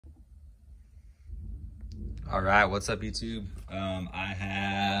All right, what's up YouTube? I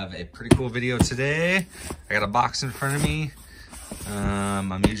have a pretty cool video today. I got a box in front of me.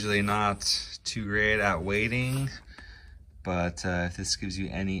 I'm usually not too great at waiting, but if this gives you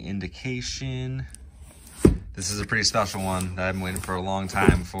any indication, this is a pretty special one that I've been waiting for a long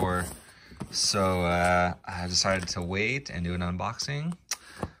time for. So I decided to wait and do an unboxing.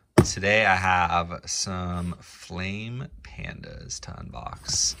 Today I have some flame pandas to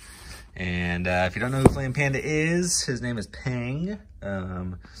unbox. And if you don't know who Flame Panda is, his name is Peng.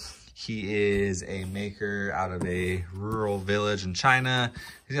 He is a maker out of a rural village in China.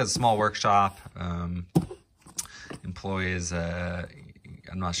 He's got a small workshop, employs, I'm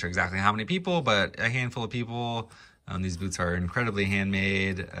not sure exactly how many people, but a handful of people. These boots are incredibly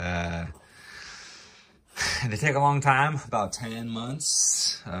handmade. And they take a long time, about 10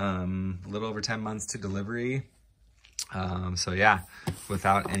 months, a little over 10 months to delivery. So yeah,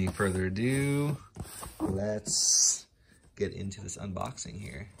 without any further ado, let's get into this unboxing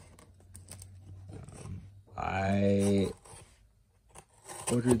here. I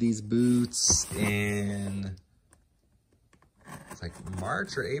ordered these boots in like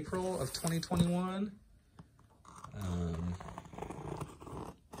March or April of 2021.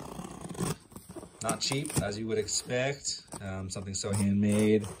 Not cheap, as you would expect. Something so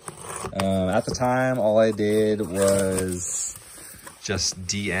handmade. At the time, all I did was just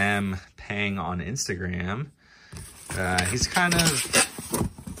DM Peng on Instagram. He's kind of,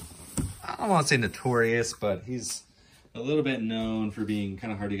 I don't want to say notorious, but he's a little bit known for being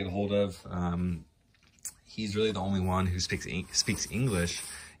kind of hard to get a hold of. He's really the only one who speaks English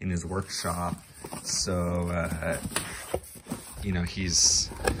in his workshop. So, you know,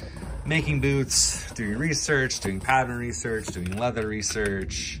 he's making boots, doing research, doing pattern research, doing leather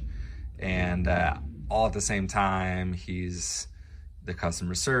research, and all at the same time, he's the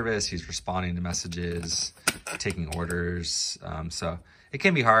customer service, he's responding to messages, taking orders. So it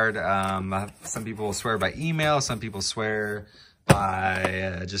can be hard. Some people swear by email, some people swear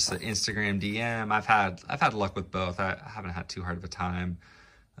by just an Instagram DM. I've had luck with both. I haven't had too hard of a time.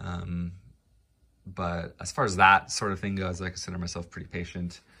 But as far as that sort of thing goes, I consider myself pretty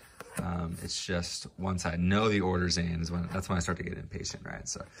patient. It's just once I know the order's in that's when I start to get impatient, right?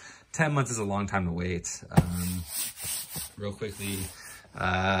 So 10 months is a long time to wait. Real quickly,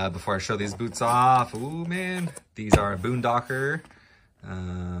 before I show these boots off, ooh man, these are a Boondocker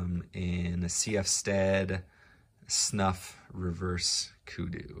in a CF Stead Snuff reverse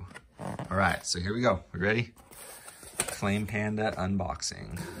Kudu. All right, so here we go. We ready? Flame Panda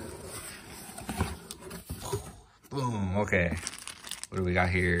unboxing. Boom, okay. What do we got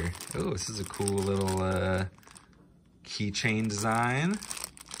here? Oh, this is a cool little keychain design.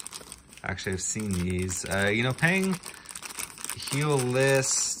 Actually, I've seen these. You know, Peng, he'll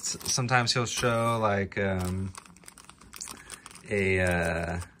list, sometimes he'll show like a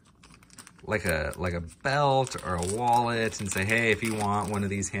belt or a wallet and say, hey, if you want one of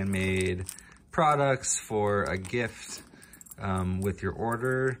these handmade products for a gift with your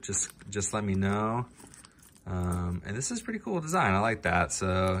order, just let me know. And this is pretty cool design. I like that.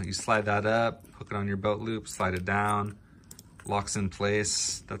 So you slide that up, hook it on your belt loop, slide it down, locks in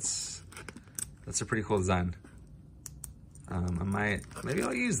place. That's a pretty cool design. Maybe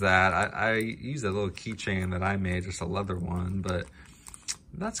I'll use that. I use that little keychain that I made, just a leather one, but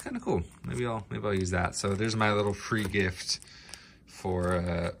that's kind of cool. Maybe I'll use that. So there's my little free gift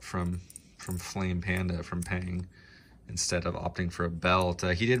for from Flame Panda from Peng, instead of opting for a belt.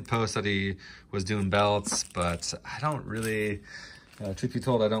 He did post that he was doing belts, but I don't really, truth be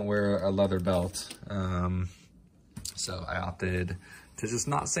told, I don't wear a leather belt. So I opted to just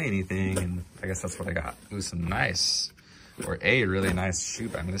not say anything, and I guess that's what I got. It was some nice, or a really nice shoe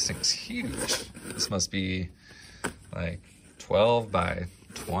bag. I mean, this thing's huge. This must be like 12 by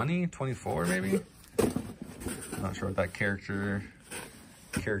 20, 24 maybe. I'm not sure what that character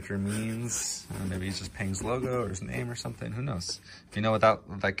means. Maybe it's just Peng's logo or his name or something. Who knows? If you know what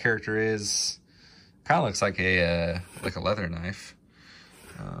that character is, kind of looks like a leather knife.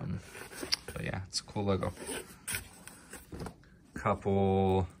 But yeah, it's a cool logo.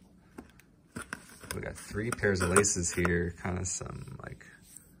 We got 3 pairs of laces here. Kind of some like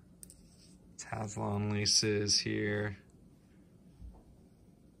Taslon laces here.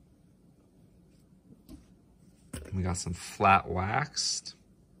 We got some flat waxed,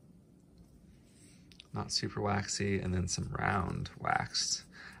 not super waxy, and then some round waxed.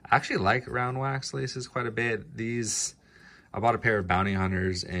 I actually like round wax laces quite a bit. These, I bought a pair of Bounty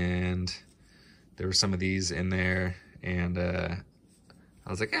Hunters and there were some of these in there, and I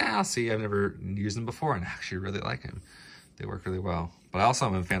was like, yeah, I'll see. I've never used them before and I actually really like them. They work really well. But I also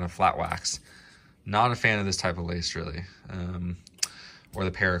am a fan of flat wax. Not a fan of this type of lace, really. Or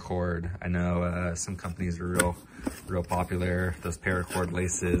the paracord. I know some companies are real popular, those paracord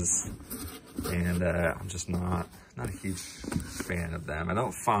laces, and I'm just not a huge fan of them. I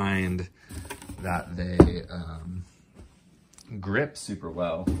don't find that they grip super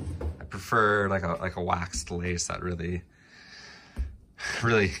well. I prefer like a waxed lace that really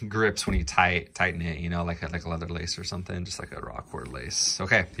grips when you tighten it, you know, like a leather lace or something, just like a raw cord lace.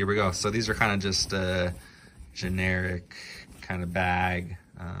 Okay, here we go. So these are kind of just a generic kind of bag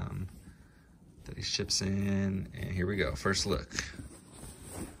that he ships in, and here we go. First look.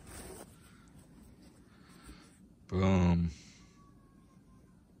 Boom.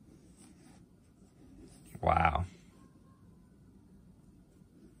 Wow.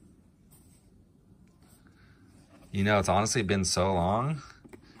 You know, it's honestly been so long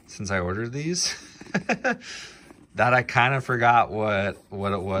since I ordered these that I kind of forgot what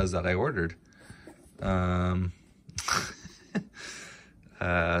it was that I ordered. So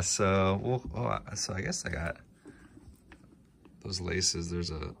I guess I got those laces. There's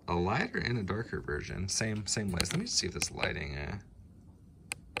a lighter and a darker version. Same lace. Let me see if this lighting, yeah,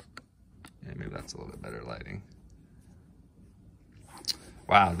 maybe that's a little bit better lighting.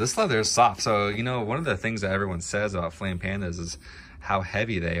 Wow, this leather is soft. So, you know, one of the things that everyone says about flame pandas is how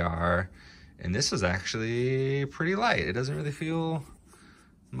heavy they are. And this is actually pretty light. It doesn't really feel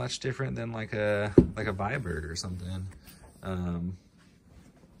much different than like a Vibird or something.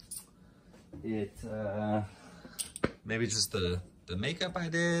 Maybe just the makeup I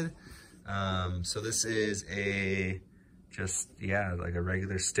did. So this is like a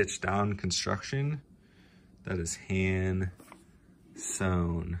regular stitch down construction that is hand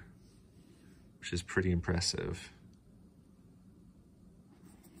sewn, which is pretty impressive.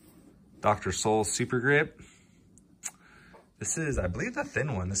 Dr. Soul Super Grip. This is, I believe, the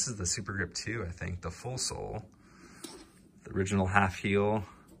thin one. This is the Super Grip 2, I think, the full sole. The original half heel,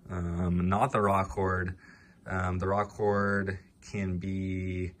 not the raw cord. The raw cord can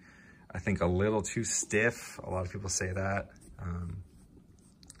be, I think, a little too stiff. A lot of people say that.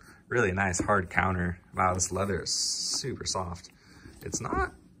 Really nice hard counter. Wow, this leather is super soft. It's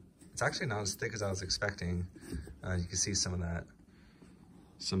actually not as thick as I was expecting. You can see some of that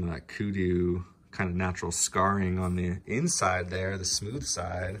Kudu kind of natural scarring on the inside there, the smooth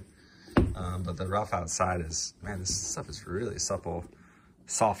side. But the rough outside is, man, this stuff is really supple.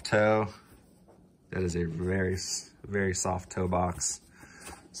 Soft toe. That is a very, very soft toe box.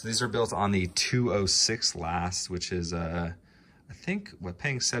 So these are built on the 206 last, which is, I think what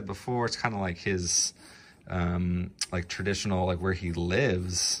Peng said before, it's kind of like his, like traditional, like where he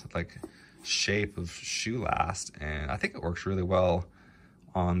lives, like shape of shoe last. And I think it works really well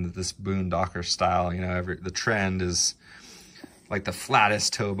on this Boondocker style. You know, the trend is like the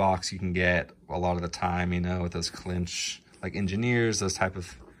flattest toe box you can get a lot of the time, you know, with those clinch, like engineers, those type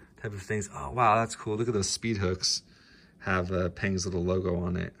of things. Oh, wow, that's cool. Look at those speed hooks. Have Peng's little logo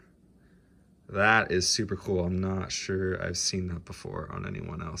on it. That is super cool. I'm not sure I've seen that before on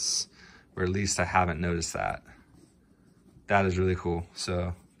anyone else, or at least I haven't noticed that. That is really cool.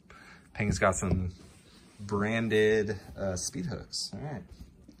 So Peng's got some branded speed hooks. All right.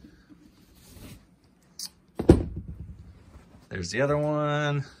 There's the other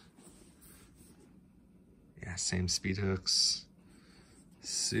one. Yeah, same speed hooks.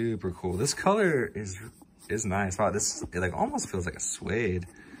 Super cool. This color is nice. Wow, this, it like almost feels like a suede.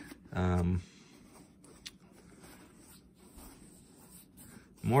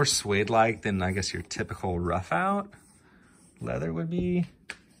 More suede-like than I guess your typical rough out leather would be.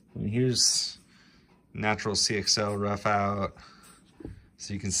 I mean, here's natural CXL rough out.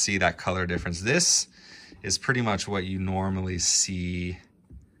 So you can see that color difference. This is pretty much what you normally see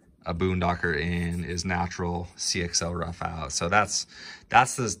a Boondocker in, is natural CXL rough out. So that's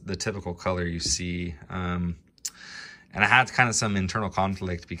the typical color you see. And I had kind of some internal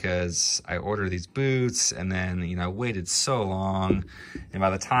conflict because I ordered these boots and then, you know, I waited so long. And by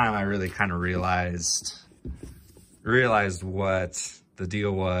the time I really kind of realized what the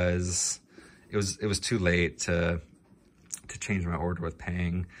deal was, it was too late to change my order with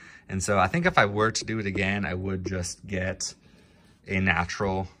Peng. And so I think if I were to do it again, I would just get a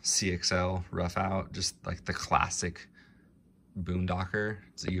natural CXL rough out, just like the classic Boondocker.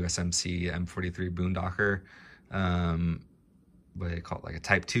 It's a USMC M43 Boondocker. What do they call it? Like a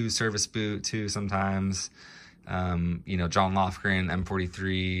type 2 service boot too sometimes. You know, John Lofgren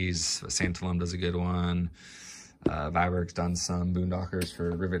M43s, Santalum does a good one. Viberg's done some Boondockers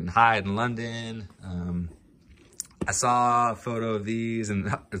for Rivet and Hyde in London. I saw a photo of these,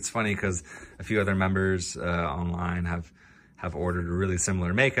 and it's funny because a few other members online have have ordered really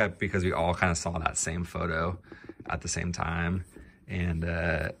similar makeup because we all kind of saw that same photo at the same time and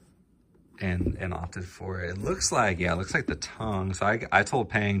opted for it. It looks like, yeah, it looks like the tongue. So I told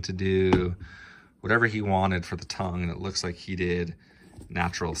Pang to do whatever he wanted for the tongue, and it looks like he did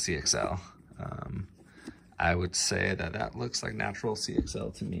natural CXL. I would say that that looks like natural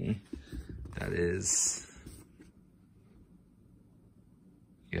CXL to me. That is,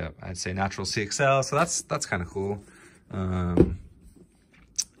 yep, I'd say natural CXL. So that's kind of cool.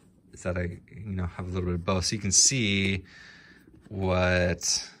 Is that I, have a little bit of both. So you can see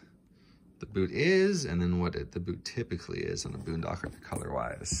what the boot is and then what the boot typically is on the Boondocker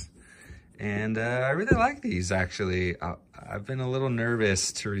color-wise. And I really like these, actually. I've been a little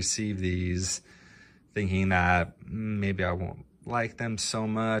nervous to receive these, thinking that maybe I won't like them so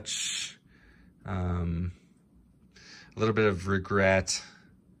much. A little bit of regret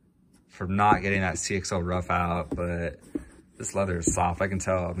for not getting that CXL rough out, but this leather is soft. I can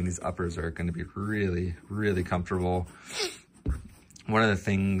tell, I mean, these uppers are gonna be really, really comfortable. One of the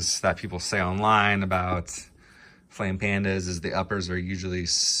things that people say online about Flame Pandas is the uppers are usually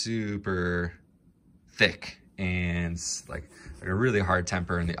super thick and like a really hard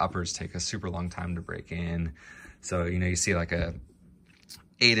temper, and the uppers take a super long time to break in. So, you see like a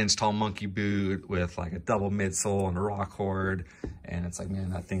 8-inch tall monkey boot with like a double midsole and a raw cord, and it's like, man,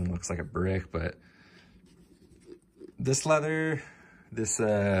 that thing looks like a brick. But this leather, this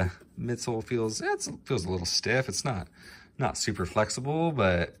midsole feels a little stiff. It's not super flexible,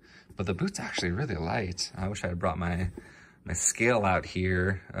 but the boot's actually really light. I wish I had brought my scale out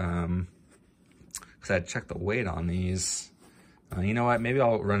here, because I'd check the weight on these. You know what? Maybe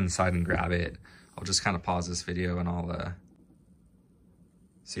I'll run inside and grab it. I'll just kind of pause this video and I'll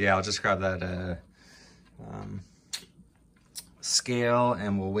so yeah, I'll just grab that scale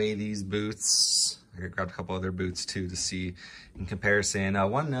and we'll weigh these boots. I grabbed a couple other boots too to see in comparison.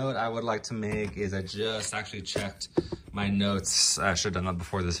 One note I would like to make is I just actually checked my notes. I should have done that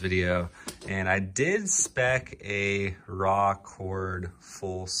before this video. And I did spec a raw cord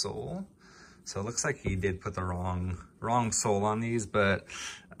full sole. So it looks like he did put the wrong sole on these, but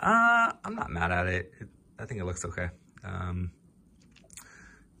I'm not mad at it. I think it looks okay.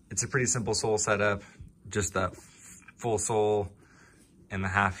 It's a pretty simple sole setup, just that full sole and the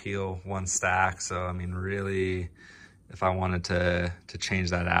half heel, one stack. So, I mean, really, if I wanted to change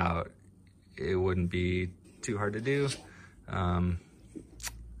that out, it wouldn't be too hard to do.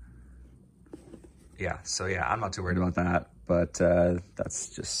 Yeah, so yeah, I'm not too worried about that, but that's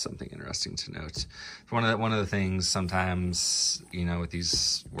just something interesting to note. One of the things sometimes, with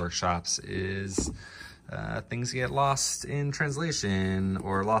these workshops is things get lost in translation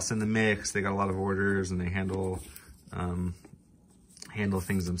or lost in the mix. They got a lot of orders and they handle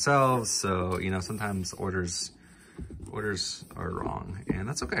things themselves. So, sometimes orders are wrong, and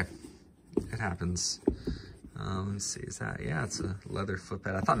that's okay. It happens. Let's see, is that, yeah, it's a leather foot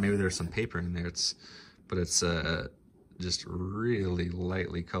pad. I thought maybe there's some paper in there, but it's just really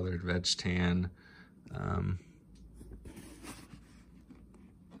lightly colored veg tan.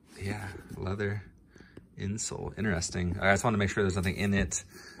 Yeah, leather insole, interesting. I just want to make sure there's nothing in it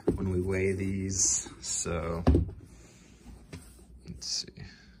when we weigh these. So let's see,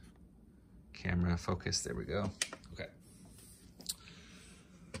 camera focus, there we go. Okay,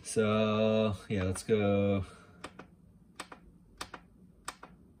 so yeah, let's go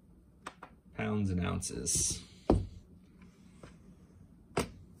pounds and ounces.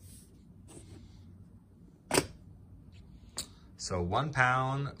 So 1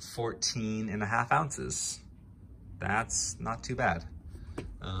 pound, 14.5 ounces. That's not too bad.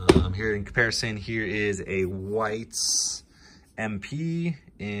 Here in comparison, here is a white MP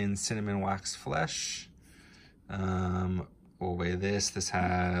in cinnamon wax flesh. We'll weigh this. This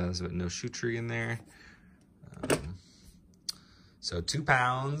has no shootry in there. So 2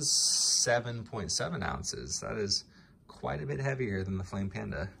 pounds, 7.7 ounces. That is quite a bit heavier than the Flame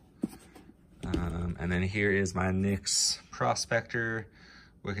Panda. And then here is my NYX Prospector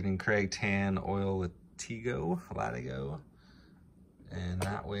Wicked and Craig Tan Oil Latigo. And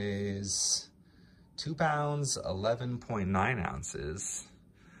that weighs 2 pounds, 11.9 ounces.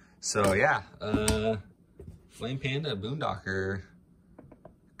 So yeah, Flame Panda Boondocker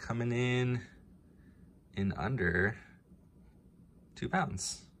coming in under 2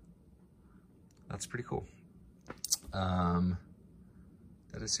 pounds. That's pretty cool.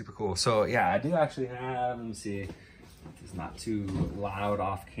 That is super cool. So yeah, I do actually have, let me see, it's not too loud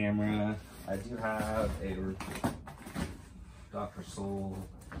off camera. I do have a Dr. Soul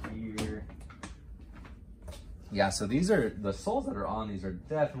here. Yeah, so these are, the soles that are on these are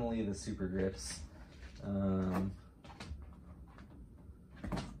definitely the super grips.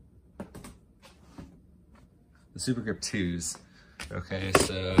 Super Grip 2s. Okay,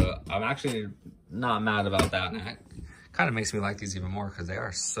 so I'm actually not mad about that. And it kind of makes me like these even more because they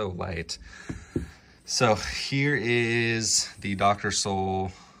are so light. So here is the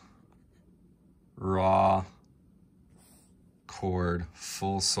Outsole raw cord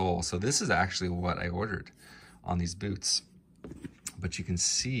full sole. So this is actually what I ordered on these boots, but you can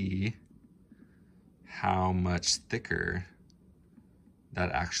see how much thicker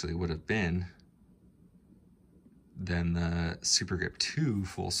that actually would have been than the Super Grip 2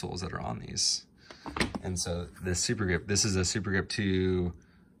 full soles that are on these. And so the Super Grip, this is a Super Grip 2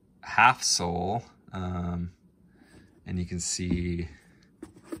 half sole, and you can see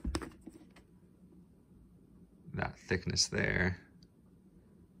that thickness there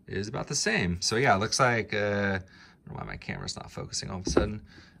is about the same. So yeah, it looks like, I don't know why my camera's not focusing all of a sudden.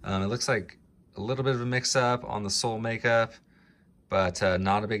 It looks like a little bit of a mix up on the sole makeup, but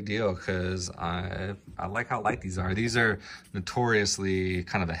not a big deal because I like how light these are. These are notoriously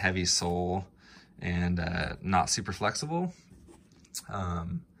kind of a heavy sole and not super flexible.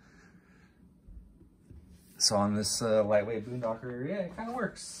 So on this lightweight Boondocker, yeah, it kind of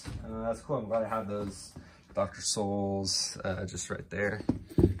works. That's cool. I'm glad I have those Outsole just right there,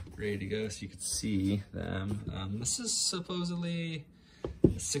 ready to go, so you can see them. This is supposedly a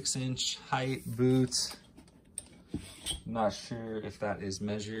 6-inch height boot. Not sure if that is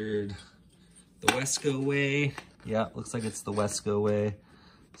measured the Wesco way. Yeah, looks like it's the Wesco way.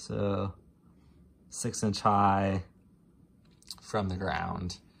 So 6-inch high from the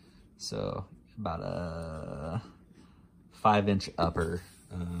ground. So about a 5-inch upper.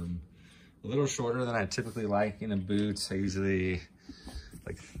 A little shorter than I typically like in a boot. I usually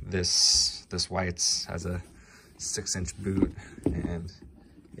like this White's has a 6-inch boot, and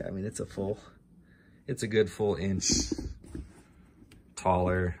yeah, I mean it's a good full inch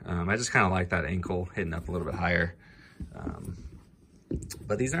taller. I just kind of like that ankle hitting up a little bit higher.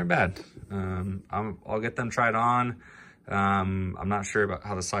 But these aren't bad. I'll get them tried on. I'm not sure about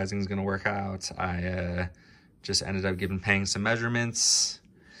how the sizing is going to work out. I just ended up paying some measurements,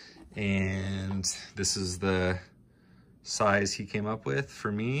 and this is the size he came up with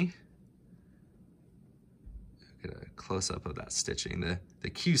for me. Get a close-up of that stitching. The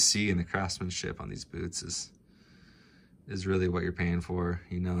QC and the craftsmanship on these boots is really what you're paying for.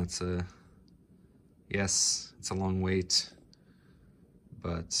 You know, it's a long wait,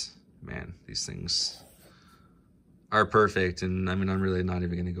 but man, these things are perfect. And I mean, I'm really not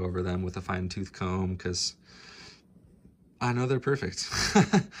even gonna go over them with a fine-tooth comb because I know they're perfect.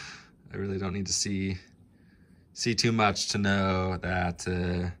 I really don't need to see too much to know that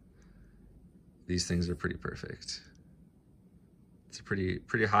these things are pretty perfect. It's a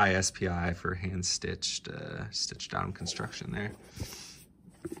pretty high SPI for hand-stitched, stitch-down construction there.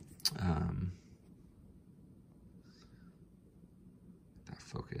 That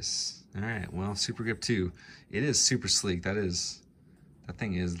focus. All right, well, Super Grip 2. It is super sleek. That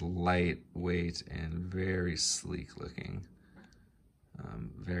thing is lightweight and very sleek looking.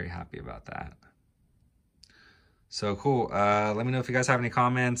 I'm very happy about that. So cool. Let me know if you guys have any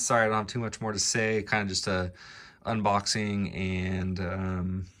comments. Sorry, I don't have too much more to say. Kind of just a unboxing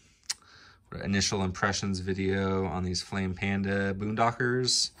and initial impressions video on these Flame Panda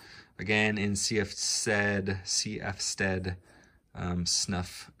Boondockers. Again, in CF Stead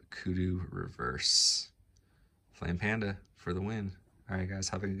Snuff Kudu reverse. Flame Panda for the win. All right, guys,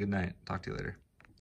 have a good night. Talk to you later.